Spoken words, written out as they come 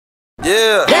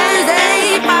Yeah. There's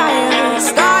a fire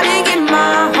starting in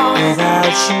my heart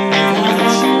without you.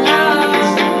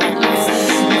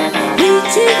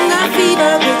 Reaching a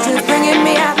fever pitch is bringing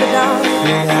me out the dark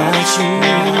without you.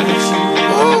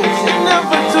 Oh, you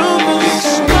never do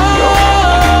this.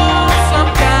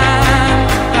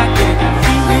 Sometimes I get a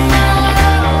feeling that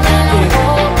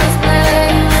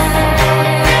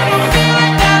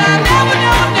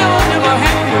I never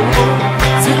had before.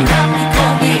 Sometimes you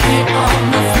call me hit on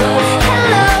the floor.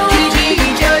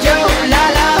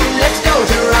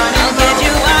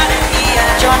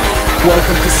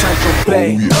 Welcome to Central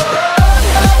Bay. I'm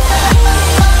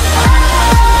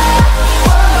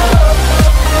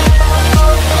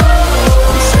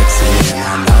sexy and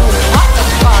I know it. What the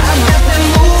fuck? I got them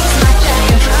moves, my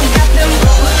jacket. I got them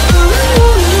moves.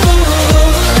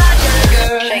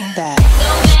 Girl, shake that. So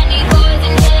many boys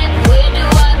in here, where do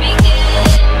I begin?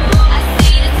 I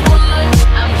see this one,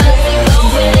 I'm busting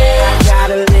going in. I got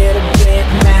a little bit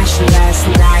mashed last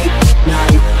night.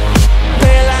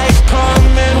 Daylight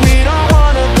coming, we don't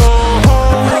wanna go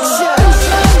home. I'm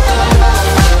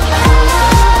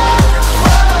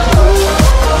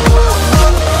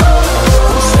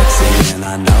sexy and I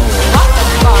know it. What the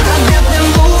fuck? I got them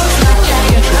moves, my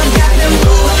jacket. I got them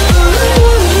moves.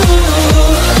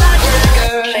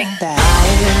 Girl, shake that. I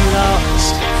am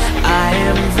lost, I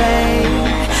am vain.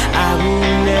 I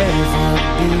will never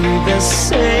be the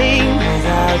same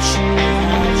without you.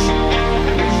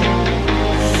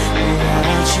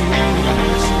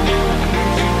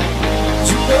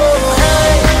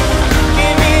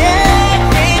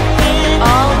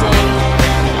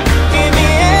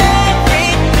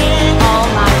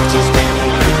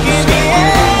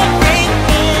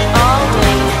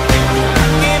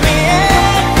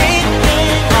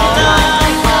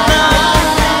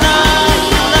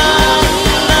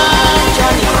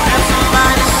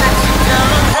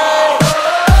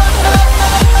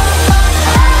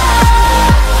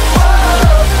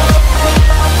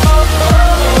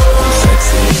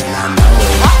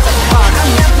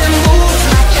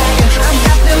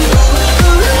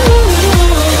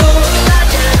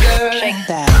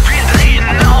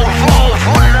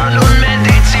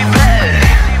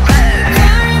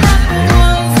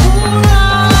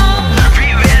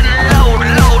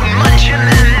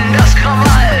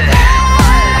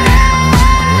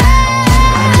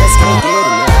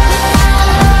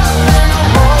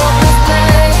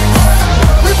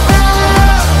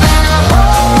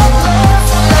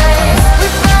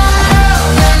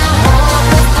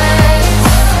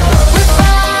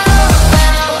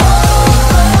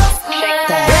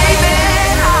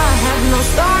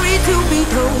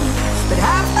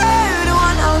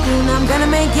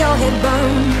 Your head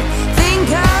burn. Think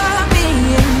of me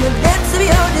in the depths of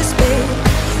your despair.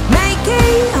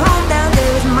 Making home down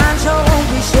there is mine, sure won't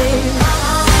be shared.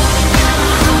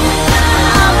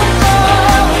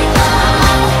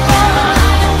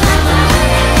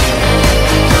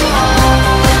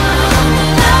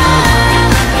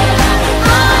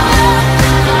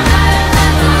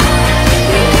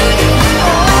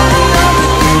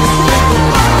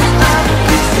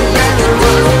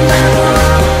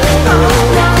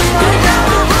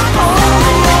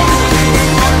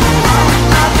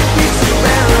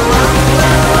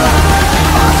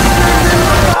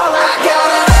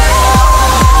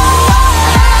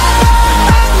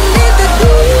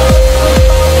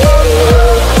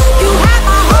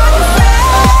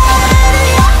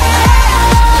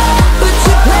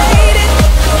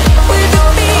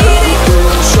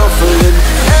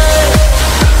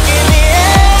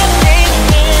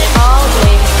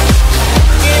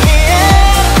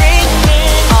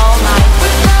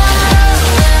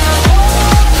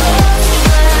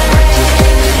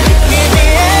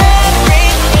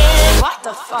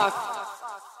 Fuck.